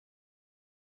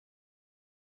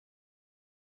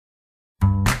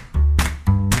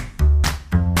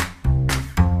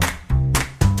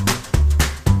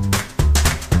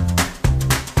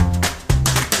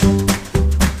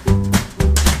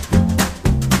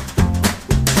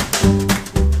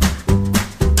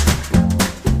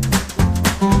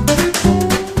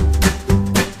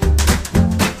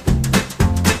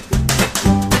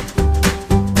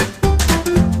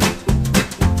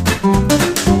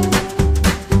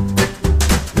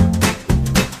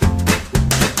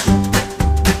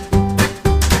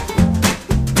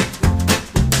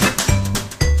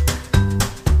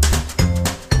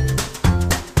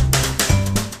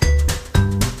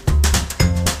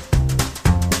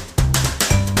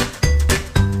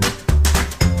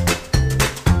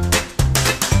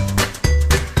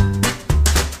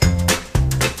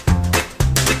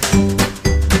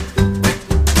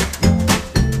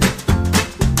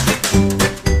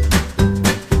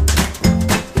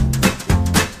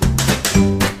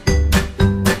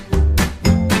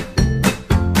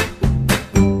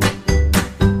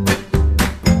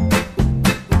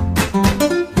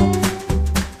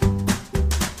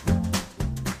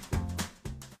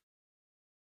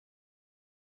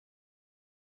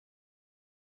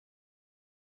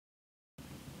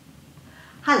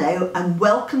Hello and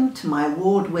welcome to my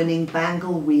award-winning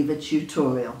Bangle Weaver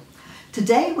tutorial.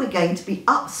 Today we're going to be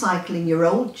upcycling your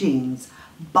old jeans,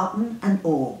 button and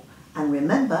all. And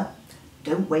remember,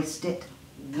 don't waste it,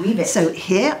 weave it. So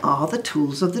here are the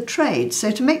tools of the trade. So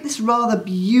to make this rather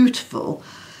beautiful,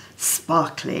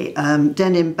 sparkly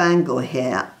denim bangle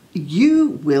here,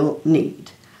 you will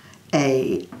need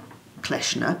a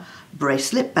Kleshna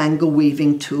bracelet bangle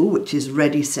weaving tool, which is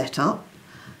ready set up,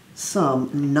 some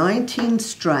 19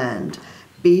 strand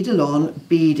Beadalon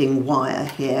beading wire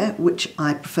here, which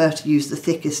I prefer to use the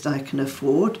thickest I can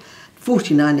afford,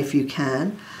 49 if you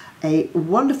can, a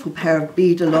wonderful pair of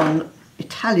Beadalon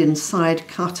Italian side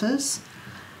cutters,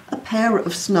 a pair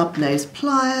of snub nose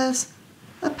pliers,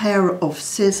 a pair of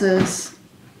scissors,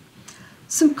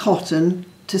 some cotton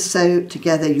to sew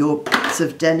together your bits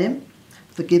of denim,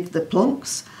 forgive the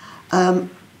plonks,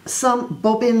 some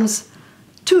bobbins.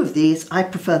 Two of these, I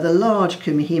prefer the large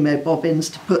Kumihimo bobbins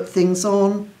to put things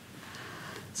on,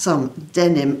 some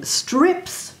denim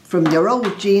strips from your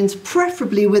old jeans,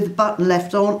 preferably with the button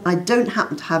left on. I don't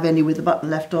happen to have any with the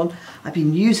button left on. I've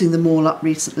been using them all up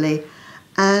recently.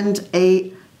 And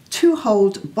a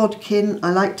 2-hold bodkin.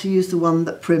 I like to use the one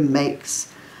that Prim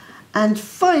makes. And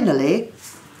finally,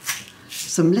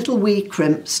 some little wee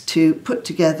crimps to put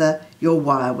together your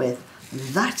wire with.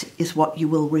 That is what you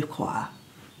will require.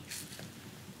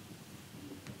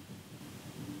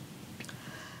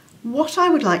 What I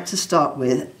would like to start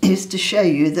with is to show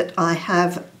you that I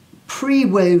have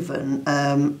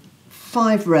pre-woven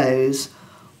 5 rows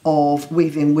of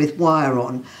weaving with wire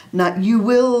on. Now you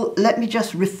will, let me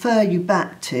just refer you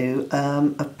back to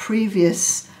a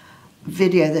previous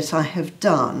video that I have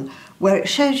done where it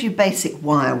shows you basic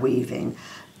wire weaving.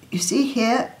 You see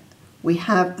here we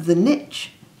have the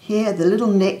niche here, the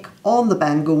little nick on the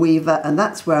bangle weaver, and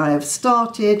that's where I have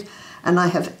started. And I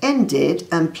have ended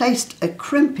and placed a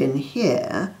crimp in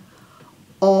here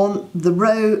on the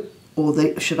row, or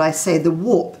the, should I say the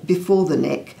warp before the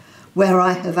nick, where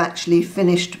I have actually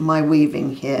finished my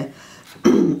weaving here.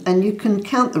 And you can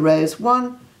count the rows,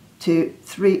 1, 2,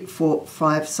 3, 4,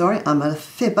 5, sorry, I'm a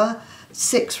fibber,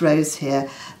 6 rows here.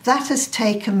 That has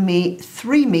taken me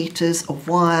 3 meters of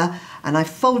wire, and I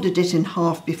folded it in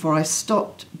half before I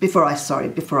started,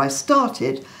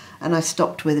 and I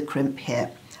stopped with a crimp here.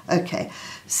 Okay,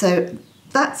 so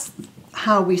that's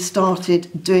how we started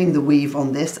doing the weave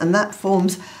on this, and that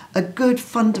forms a good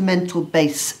fundamental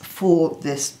base for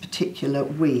this particular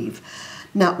weave.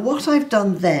 Now what I've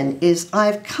done then is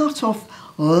I've cut off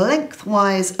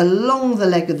lengthwise along the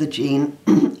leg of the jean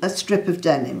a strip of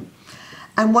denim.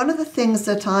 And one of the things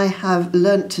that I have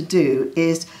learnt to do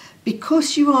is,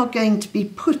 because you are going to be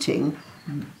putting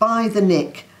by the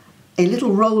nick a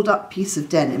little rolled up piece of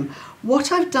denim,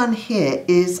 what I've done here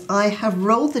is I have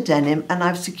rolled the denim and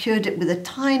I've secured it with a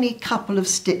tiny couple of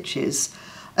stitches.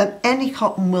 Any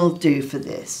cotton will do for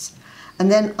this.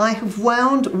 And then I have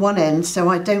wound one end so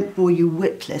I don't bore you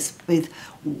witless with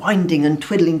winding and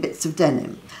twiddling bits of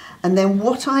denim. And then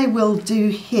what I will do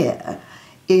here,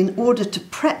 in order to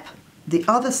prep the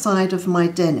other side of my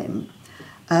denim,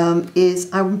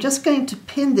 is I'm just going to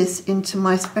pin this into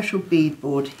my special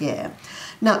beadboard here.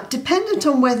 Now, dependent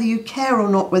on whether you care or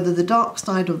not whether the dark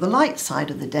side or the light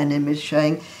side of the denim is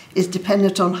showing is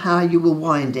dependent on how you will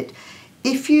wind it.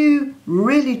 If you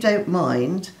really don't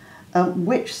mind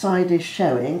which side is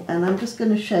showing, and I'm just going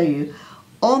to show you,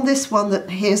 on this one,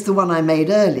 here's the one I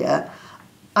made earlier,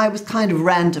 I was kind of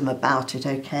random about it,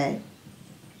 okay?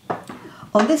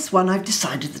 On this one, I've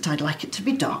decided that I'd like it to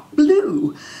be dark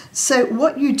blue. So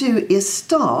what you do is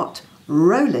start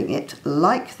rolling it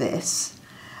like this,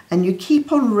 and you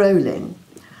keep on rolling,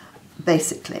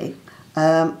 basically,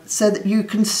 so that you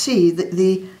can see that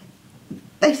the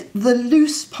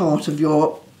loose part of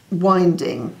your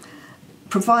winding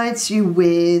provides you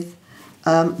with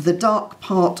the dark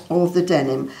part of the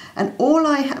denim. And all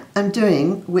I am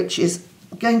doing, which is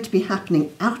going to be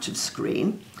happening out of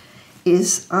screen,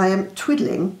 is I am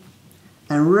twiddling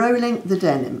and rolling the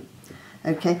denim.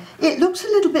 Okay, it looks a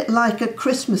little bit like a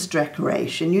Christmas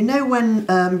decoration. You know when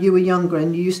you were younger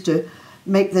and you used to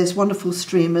make those wonderful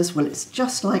streamers? Well, it's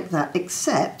just like that,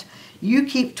 except you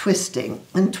keep twisting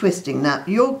and twisting. Now,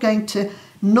 you're going to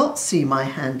not see my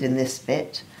hand in this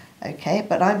bit, okay,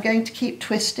 but I'm going to keep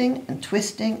twisting and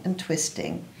twisting and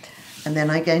twisting. And then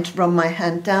I'm going to run my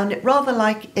hand down it, rather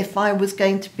like if I was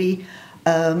going to be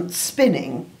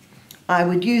spinning. I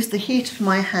would use the heat of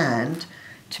my hand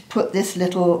to put this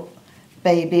little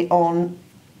baby on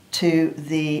to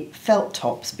the felt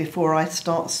tops before I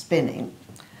start spinning.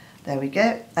 There we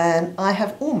go, and I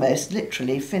have almost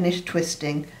literally finished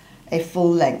twisting a full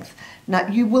length. Now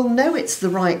you will know it's the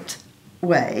right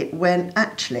way when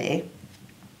actually,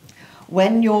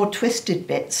 when your twisted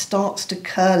bit starts to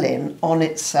curl in on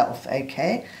itself,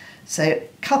 okay? So a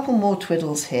couple more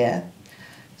twiddles here.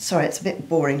 Sorry, it's a bit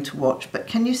boring to watch, but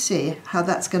can you see how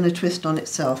that's going to twist on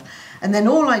itself? And then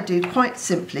all I do quite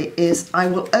simply is I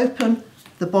will open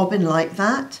the bobbin like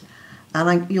that,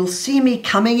 and you'll see me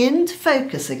coming into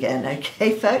focus again,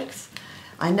 okay folks?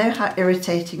 I know how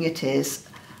irritating it is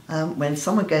when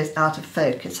someone goes out of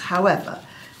focus. However,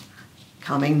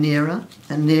 coming nearer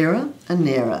and nearer and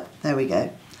nearer. There we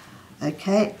go.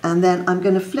 Okay, and then I'm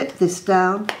going to flip this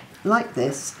down like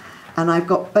this, and I've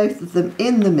got both of them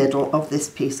in the middle of this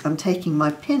piece. I'm taking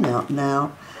my pin out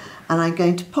now, and I'm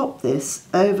going to pop this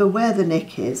over where the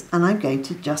neck is, and I'm going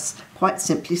to just quite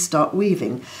simply start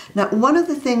weaving. Now, one of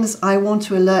the things I want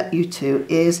to alert you to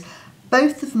is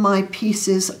both of my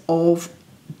pieces of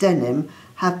denim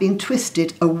have been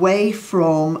twisted away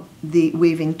from the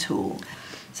weaving tool.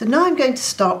 So now I'm going to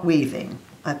start weaving.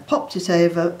 I've popped it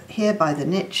over here by the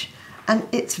niche, and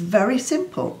it's very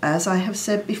simple, as I have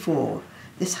said before.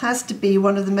 This has to be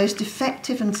one of the most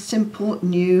effective and simple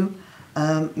new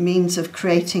means of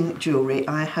creating jewellery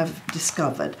I have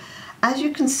discovered. As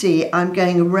you can see, I'm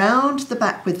going around the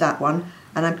back with that one,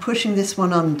 and I'm pushing this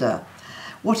one under.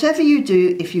 Whatever you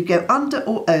do, if you go under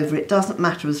or over, it doesn't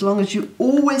matter, as long as you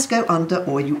always go under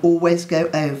or you always go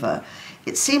over.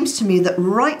 It seems to me that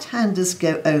right-handers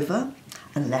go over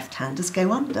and left-handers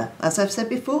go under. As I've said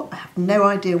before, I have no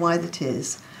idea why that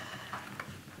is.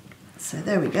 So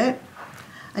there we go.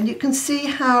 And you can see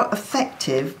how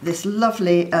effective this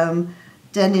lovely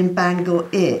denim bangle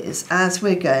is as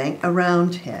we're going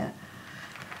around here.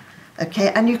 Okay,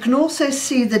 and you can also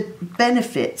see the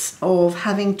benefits of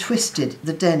having twisted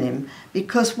the denim,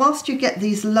 because whilst you get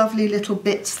these lovely little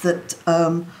bits that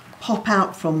pop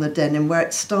out from the denim where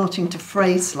it's starting to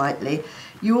fray slightly,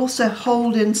 you also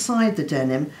hold inside the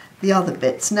denim the other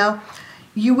bits. Now,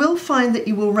 you will find that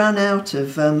you will run out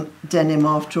of denim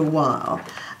after a while,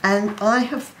 and I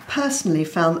have personally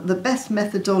found that the best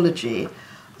methodology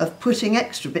of putting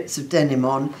extra bits of denim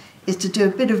on is to do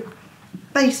a bit of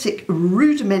basic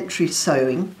rudimentary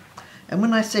sewing. And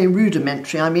when I say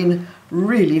rudimentary, I mean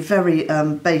really very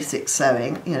basic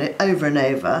sewing, you know, over and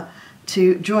over,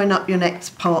 to join up your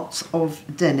next parts of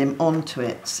denim onto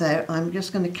it. So I'm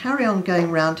just going to carry on going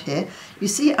around here. You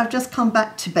see, I've just come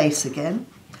back to base again.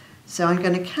 So I'm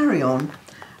going to carry on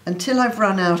until I've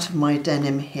run out of my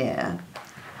denim here,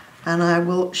 and I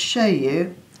will show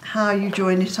you how you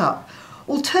join it up.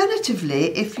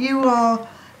 Alternatively, if you are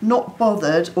not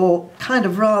bothered or kind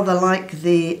of rather like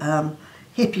the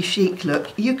hippie chic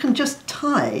look, you can just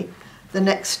tie the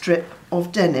next strip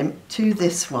of denim to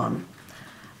this one.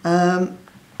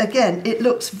 Again, it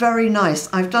looks very nice.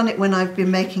 I've done it when I've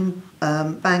been making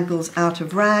bangles out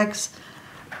of rags,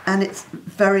 and it's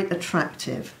very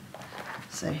attractive.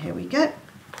 So here we go.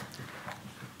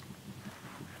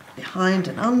 Behind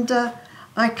and under.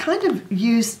 I kind of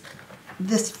use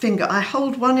this finger. I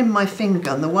hold one in my finger,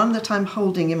 and the one that I'm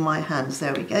holding in my hands,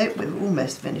 there we go. We've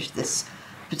almost finished this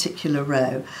particular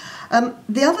row.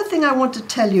 The other thing I want to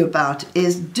tell you about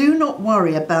is do not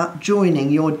worry about joining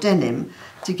your denim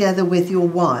together with your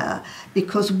wire,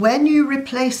 because when you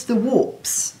replace the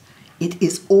warps, it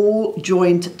is all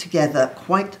joined together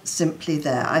quite simply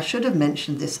there. I should have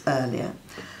mentioned this earlier.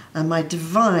 And my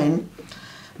divine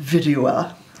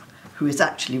videoer, who is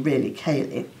actually really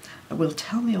Kaylee, will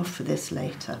tell me off for this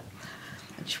later.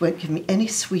 And she won't give me any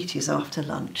sweeties after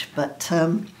lunch, but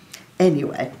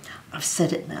anyway, I've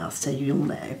said it now, so you'll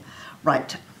know.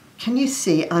 Right, can you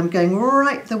see I'm going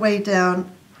right the way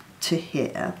down to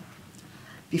here.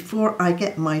 Before I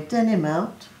get my denim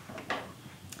out,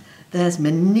 there's my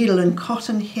needle and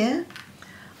cotton here.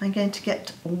 I'm going to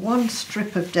get one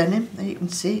strip of denim. There you can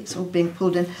see it's all being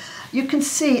pulled in. You can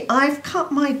see I've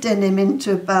cut my denim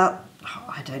into about,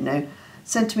 I don't know,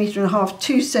 1.5 cm,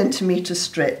 2 centimetre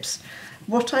strips.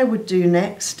 What I would do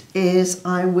next is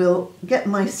I will get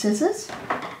my scissors.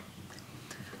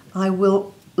 I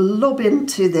will lob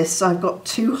into this. So I've got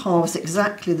two halves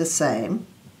exactly the same.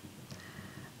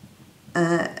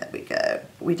 There we go.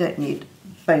 We don't need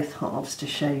both halves to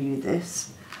show you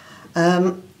this.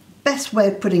 Best way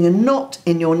of putting a knot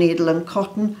in your needle and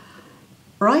cotton,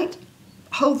 right?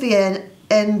 Hold the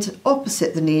end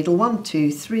opposite the needle, 1,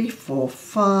 2, 3, 4,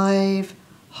 5.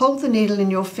 Hold the needle in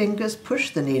your fingers,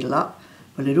 push the needle up,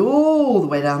 pull it all the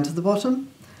way down to the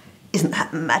bottom. Isn't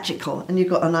that magical? And you've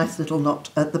got a nice little knot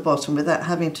at the bottom without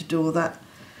having to do all that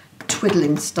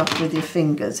twiddling stuff with your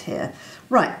fingers here.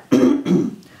 Right,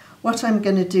 what I'm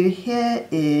going to do here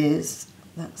is,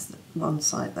 that's one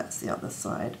side, that's the other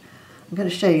side. I'm going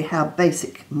to show you how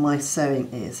basic my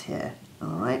sewing is here.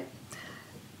 all right?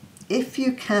 If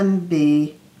you can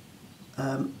be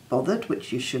bothered,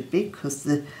 which you should be, because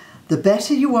the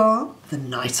better you are, the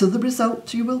nicer the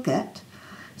result you will get.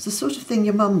 It's the sort of thing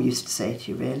your mum used to say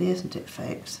to you, really, isn't it,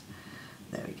 folks?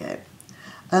 There we go.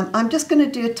 I'm just going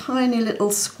to do a tiny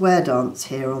little square dance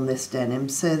here on this denim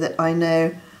so that I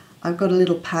know I've got a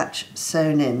little patch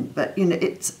sewn in. But, you know,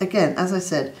 it's, again, as I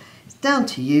said, it's down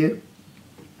to you.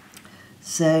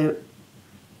 So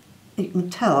you can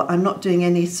tell I'm not doing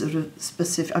any sort of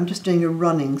specific, I'm just doing a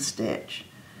running stitch.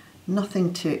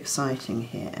 Nothing too exciting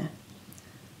here.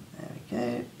 There we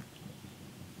go.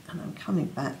 And I'm coming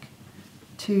back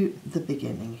to the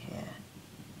beginning here.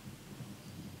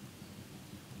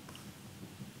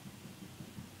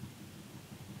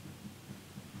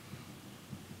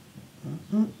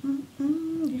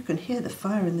 You can hear the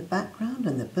fire in the background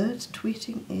and the birds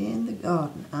tweeting in the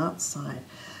garden outside.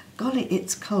 Golly,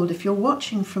 it's cold. If you're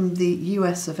watching from the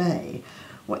US of A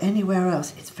or anywhere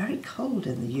else, it's very cold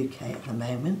in the UK at the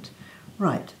moment.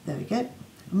 Right, there we go.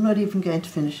 I'm not even going to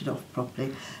finish it off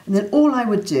properly. And then all I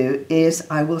would do is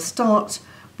I will start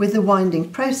with the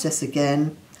winding process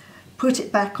again, put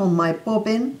it back on my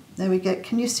bobbin. There we go.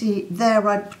 Can you see there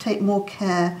I take more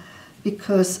care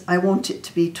because I want it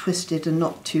to be twisted and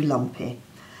not too lumpy.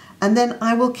 And then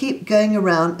I will keep going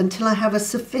around until I have a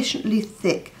sufficiently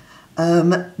thick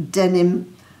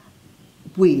denim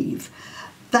weave.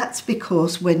 That's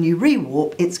because when you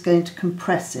rewarp, it's going to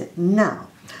compress it. Now,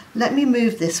 let me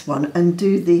move this one and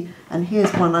do and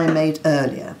here's one I made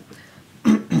earlier.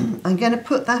 I'm going to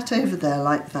put that over there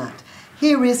like that.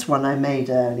 Here is one I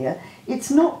made earlier. It's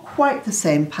not quite the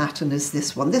same pattern as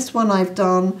this one. This one I've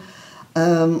done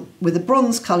with a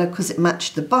bronze colour because it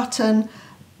matched the button,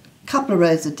 couple of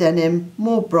rows of denim,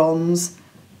 more bronze,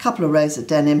 couple of rows of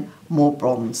denim, more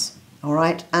bronze. All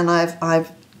right, and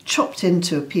I've chopped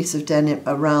into a piece of denim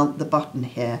around the button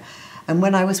here. And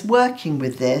when I was working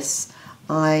with this,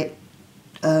 I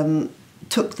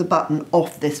took the button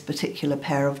off this particular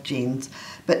pair of jeans,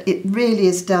 but it really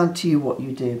is down to you what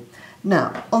you do.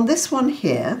 Now, on this one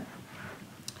here,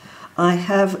 I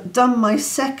have done my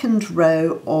second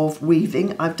row of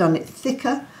weaving. I've done it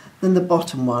thicker than the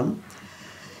bottom one.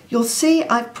 You'll see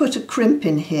I've put a crimp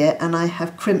in here and I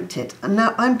have crimped it. And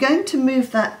now I'm going to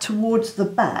move that towards the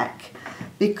back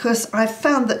because I've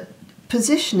found that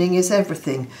positioning is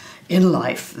everything in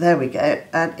life. There we go.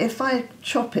 And if I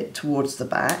chop it towards the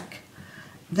back,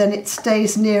 then it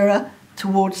stays nearer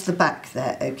towards the back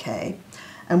there, okay?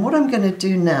 And what I'm going to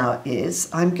do now is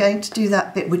I'm going to do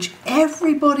that bit which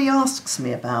everybody asks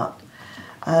me about.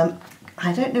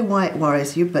 I don't know why it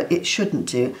worries you, but it shouldn't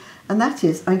do. And that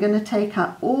is, I'm going to take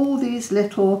out all these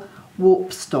little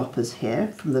warp stoppers here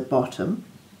from the bottom.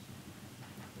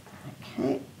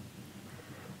 Okay.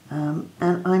 And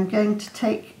I'm going to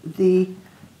take the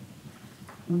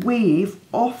weave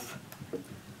off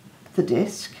the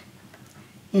disc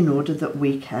in order that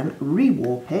we can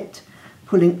rewarp it,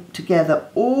 pulling together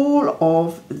all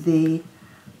of the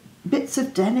bits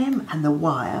of denim and the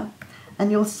wire,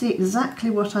 and you'll see exactly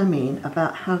what I mean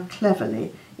about how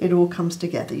cleverly it all comes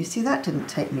together. You see, that didn't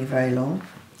take me very long.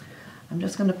 I'm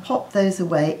just going to pop those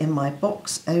away in my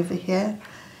box over here.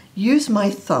 Use my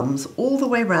thumbs all the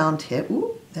way round here.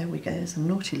 Ooh, there we go, there's a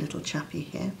naughty little chappy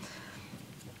here.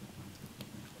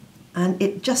 And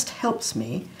it just helps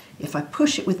me, if I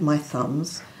push it with my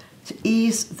thumbs, to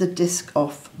ease the disc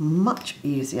off much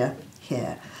easier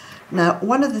here. Now,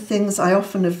 one of the things I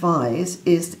often advise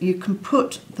is that you can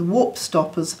put the warp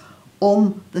stoppers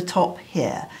on the top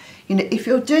here. You know, if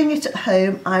you're doing it at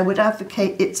home, I would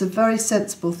advocate it's a very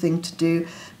sensible thing to do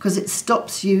because it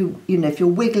stops you, you know, if you're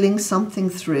wiggling something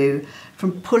through,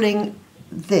 from pulling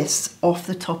this off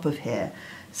the top of here.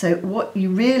 So what you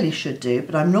really should do,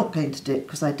 but I'm not going to do it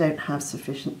because I don't have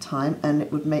sufficient time and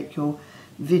it would make your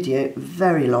video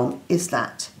very long, is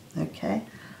that, okay?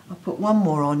 I'll put one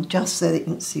more on just so that you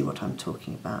can see what I'm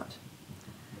talking about.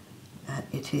 And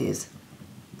it is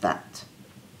that,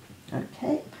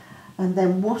 okay? And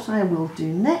then what I will do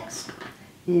next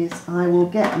is I will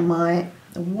get my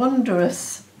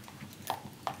wondrous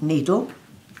needle.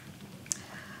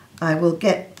 I will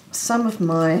get some of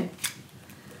my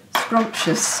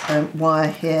scrumptious wire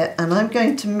here, and I'm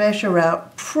going to measure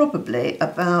out probably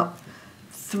about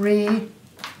 3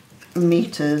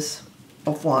 meters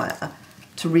of wire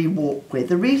to rewarp with.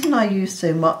 The reason I use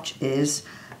so much is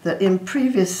that in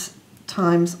previous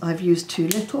times I've used too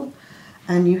little,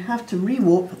 and you have to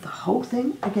rewarp the whole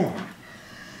thing again.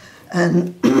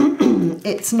 And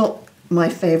it's not my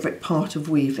favourite part of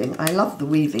weaving. I love the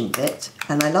weaving bit,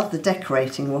 and I love the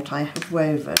decorating what I have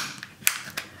woven.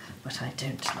 but I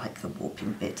don't like the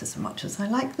warping bit as much as I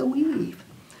like the weave.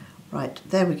 Right,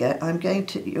 there we go. I'm going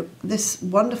to, this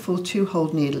wonderful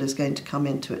 2-hole needle is going to come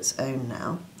into its own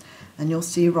now, and you'll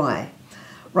see why.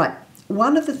 Right,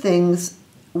 one of the things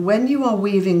when you are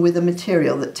weaving with a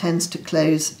material that tends to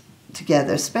close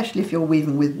together, especially if you're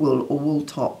weaving with wool or wool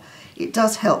top, it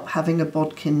does help having a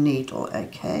bodkin needle,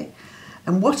 okay?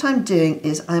 And what I'm doing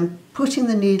is I'm putting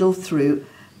the needle through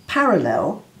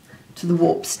parallel to the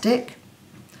warp stick.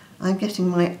 I'm getting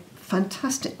my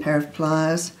fantastic pair of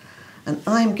pliers, and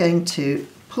I'm going to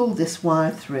pull this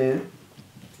wire through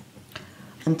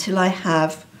until I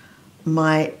have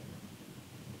my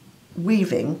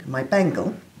weaving, my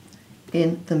bangle,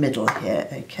 in the middle here,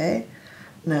 okay?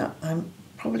 Now, I'm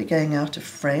probably going out of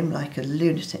frame like a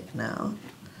lunatic now,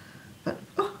 but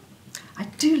oh, I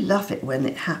do love it when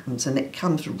it happens and it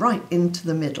comes right into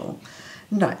the middle.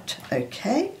 Right,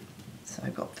 okay, so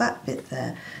I've got that bit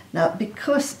there. Now,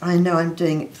 because I know I'm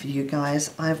doing it for you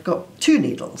guys, I've got 2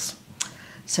 needles.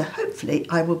 So hopefully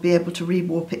I will be able to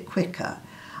rewarp it quicker.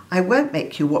 I won't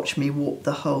make you watch me warp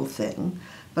the whole thing,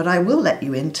 but I will let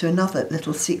you into another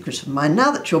little secret of mine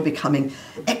now that you're becoming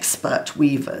expert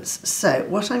weavers. So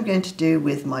what I'm going to do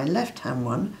with my left-hand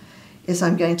one is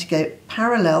I'm going to go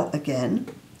parallel again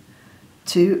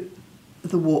to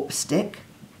the warp stick,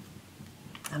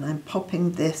 and I'm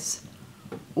popping this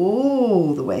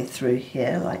all the way through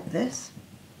here like this.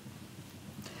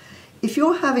 If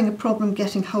you're having a problem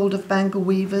getting hold of bangle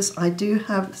weavers, I do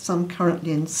have some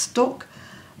currently in stock.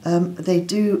 They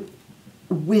do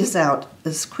whiz out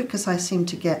as quick as I seem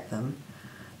to get them,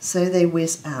 so they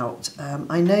whiz out.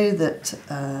 I know that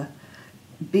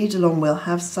Beadalon will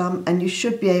have some, and you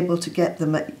should be able to get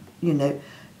them at, you know,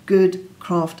 good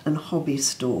craft and hobby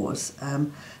stores.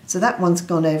 So that one's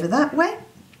gone over that way,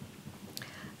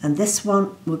 and this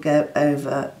one will go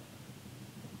over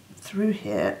through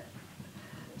here.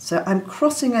 So I'm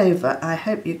crossing over. I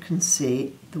hope you can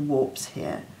see the warps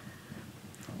here.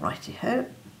 Righty-ho.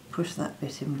 Push that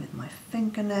bit in with my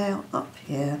fingernail up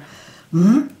here.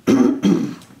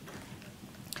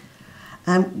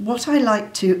 And what I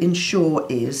like to ensure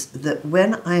is that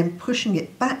when I'm pushing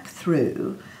it back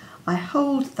through, I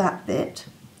hold that bit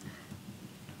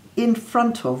in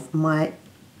front of my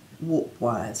warp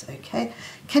wires, okay?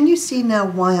 Can you see now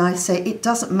why I say it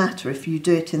doesn't matter if you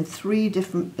do it in 3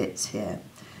 different bits here?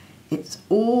 It's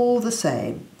all the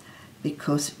same,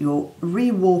 because your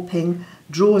rewarping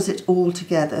draws it all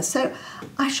together. So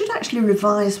I should actually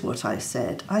revise what I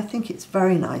said. I think it's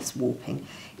very nice warping.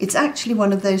 It's actually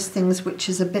one of those things which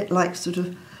is a bit like sort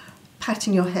of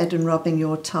patting your head and rubbing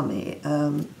your tummy.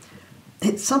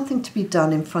 It's something to be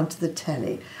done in front of the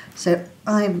telly. So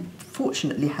I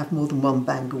fortunately have more than one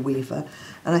bangle weaver,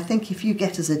 and I think if you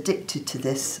get as addicted to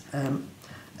this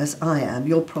as I am,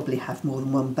 you'll probably have more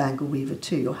than one bangle weaver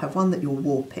too. You'll have one that you're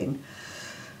warping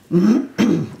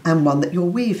and one that you're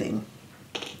weaving.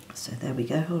 So there we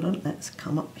go, hold on, let's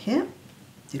come up here.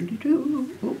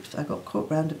 Oops, I got caught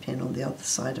round a pin on the other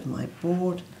side of my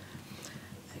board.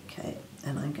 Okay,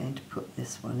 and I'm going to put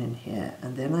this one in here,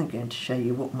 and then I'm going to show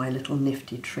you what my little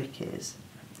nifty trick is.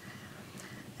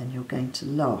 And you're going to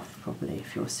laugh probably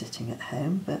if you're sitting at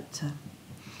home, but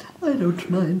I don't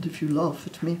mind if you laugh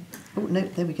at me. Oh no,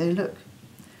 there we go, look.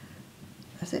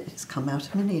 That's it, it's come out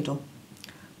of my needle.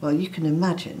 Well, you can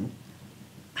imagine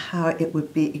how it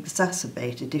would be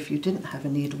exacerbated if you didn't have a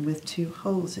needle with 2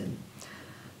 holes in.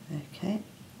 Okay,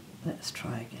 let's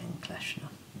try again, Kleshna.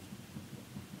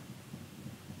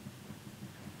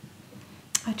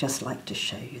 I just like to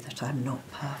show you that I'm not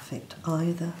perfect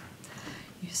either.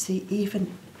 You see,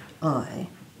 even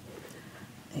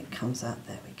it comes out,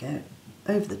 there we go,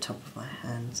 over the top of my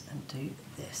hands and do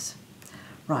this.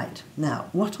 Right, now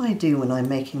what I do when I'm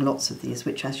making lots of these,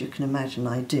 which as you can imagine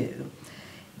I do,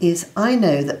 is I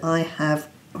know that I have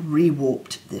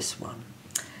rewarped this one.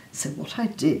 So what I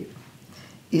do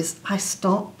is I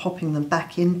start popping them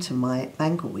back into my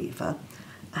bangle weaver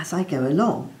as I go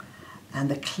along. And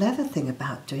the clever thing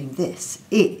about doing this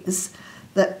is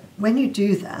that when you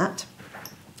do that,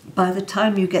 by the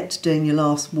time you get to doing your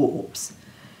last warps,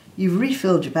 you've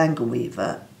refilled your bangle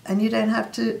weaver and you don't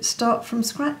have to start from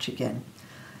scratch again.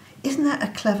 Isn't that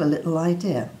a clever little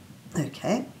idea?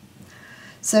 Okay.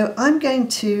 So I'm going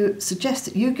to suggest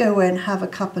that you go away and have a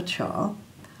cup of cha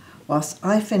whilst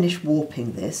I finish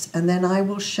warping this, and then I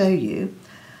will show you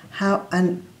how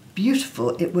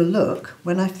beautiful it will look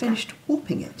when I've finished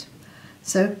warping it.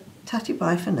 So tatty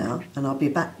bye for now, and I'll be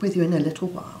back with you in a little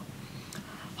while.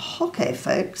 Okay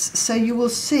folks, so you will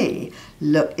see,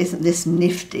 look, isn't this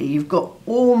nifty? You've got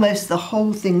almost the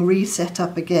whole thing reset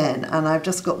up again, and I've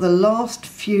just got the last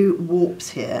few warps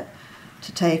here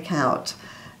to take out.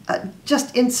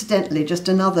 Just incidentally, just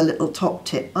another little top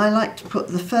tip, I like to put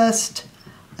the first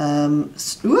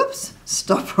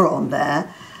stopper on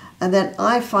there, and then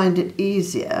I find it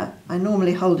easier. I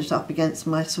normally hold it up against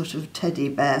my sort of teddy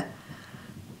bear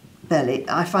belly.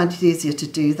 I find it easier to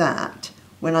do that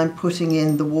when I'm putting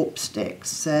in the warp sticks.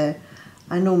 So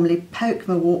I normally poke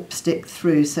my warp stick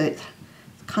through so it's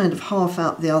kind of half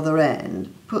out the other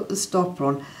end, put the stopper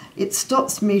on. It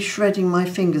stops me shredding my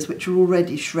fingers, which are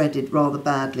already shredded rather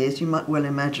badly, as you might well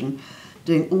imagine,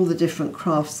 doing all the different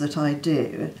crafts that I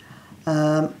do.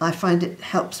 I find it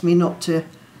helps me not to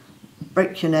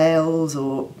break your nails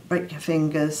or break your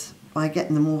fingers by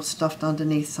getting them all stuffed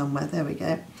underneath somewhere. There we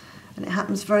go. And it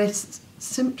happens very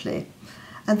simply.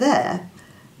 And there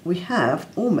we have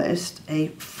almost a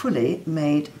fully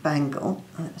made bangle.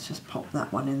 Let's just pop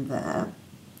that one in there,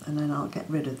 and then I'll get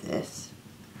rid of this.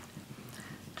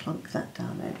 Clunk that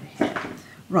down over here.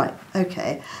 Right,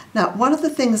 okay. Now, one of the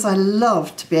things I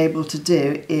love to be able to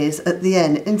do is at the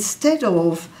end, instead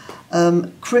of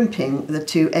crimping the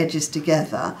two edges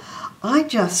together, I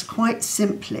just quite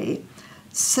simply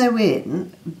sew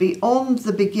in beyond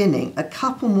the beginning a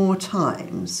couple more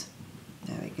times.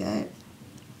 There we go.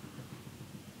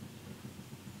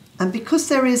 And because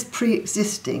there is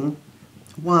pre-existing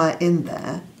wire in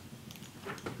there,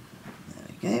 there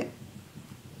we go.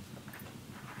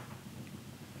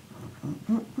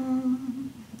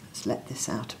 Let's let this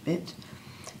out a bit.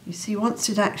 You see, once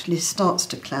it actually starts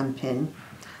to clamp in,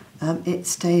 it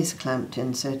stays clamped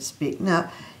in, so to speak.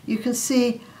 Now, you can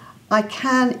see I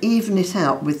can even it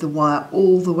out with the wire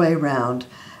all the way round,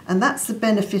 and that's the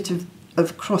benefit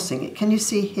of crossing it. Can you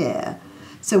see here?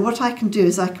 So what I can do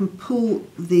is I can pull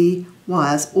the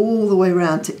wires all the way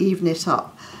around to even it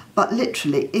up. But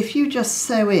literally, if you just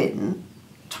sew in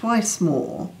twice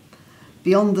more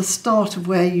beyond the start of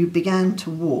where you began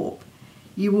to warp,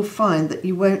 you will find that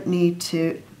you won't need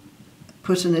to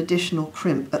put an additional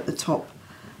crimp at the top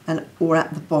or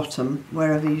at the bottom,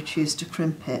 wherever you choose to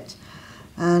crimp it.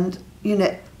 And you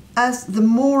know, as the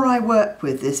more I work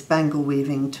with this bangle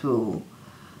weaving tool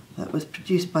that was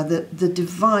produced by the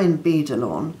divine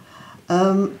Beadalon,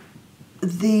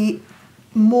 the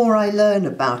more I learn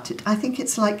about it. I think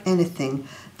it's like anything.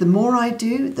 The more I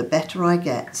do, the better I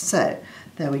get. So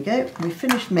there we go. We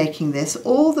finished making this.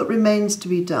 All that remains to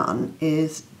be done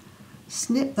is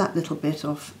snip that little bit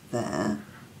off there.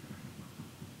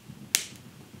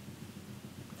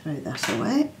 Throw that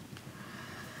away.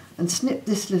 And snip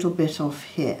this little bit off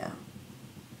here.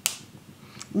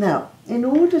 Now, in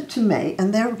order to make,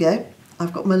 and there we go,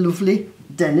 I've got my lovely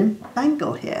denim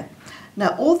bangle here.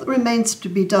 Now, all that remains to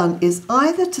be done is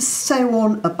either to sew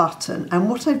on a button, and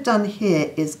what I've done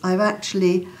here is I've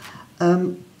actually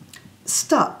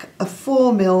stuck a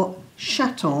 4mm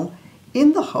chaton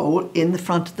in the hole in the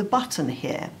front of the button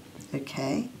here,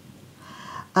 okay?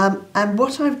 And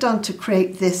what I've done to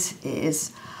create this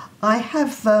is I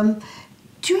have,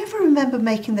 do you ever remember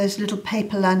making those little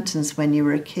paper lanterns when you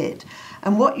were a kid?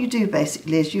 And what you do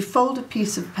basically is you fold a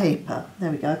piece of paper.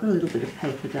 There we go, I've got a little bit of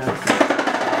paper down here.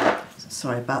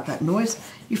 Sorry about that noise.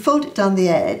 You fold it down the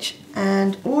edge,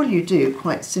 and all you do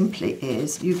quite simply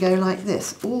is you go like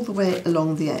this all the way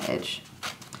along the edge.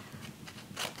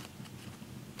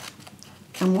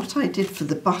 And what I did for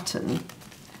the button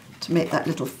to make that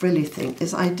little frilly thing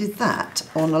is I did that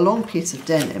on a long piece of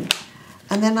denim,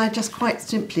 and then I just quite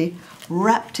simply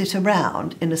wrapped it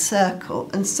around in a circle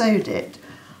and sewed it.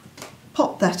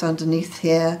 Pop that underneath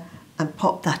here and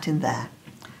pop that in there.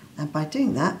 And by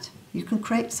doing that, you can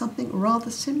create something rather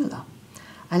similar.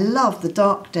 I love the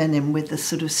dark denim with the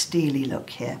sort of steely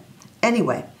look here.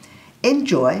 Anyway,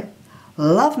 enjoy,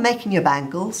 love making your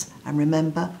bangles, and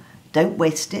remember, don't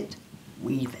waste it,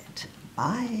 weave it.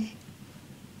 Bye.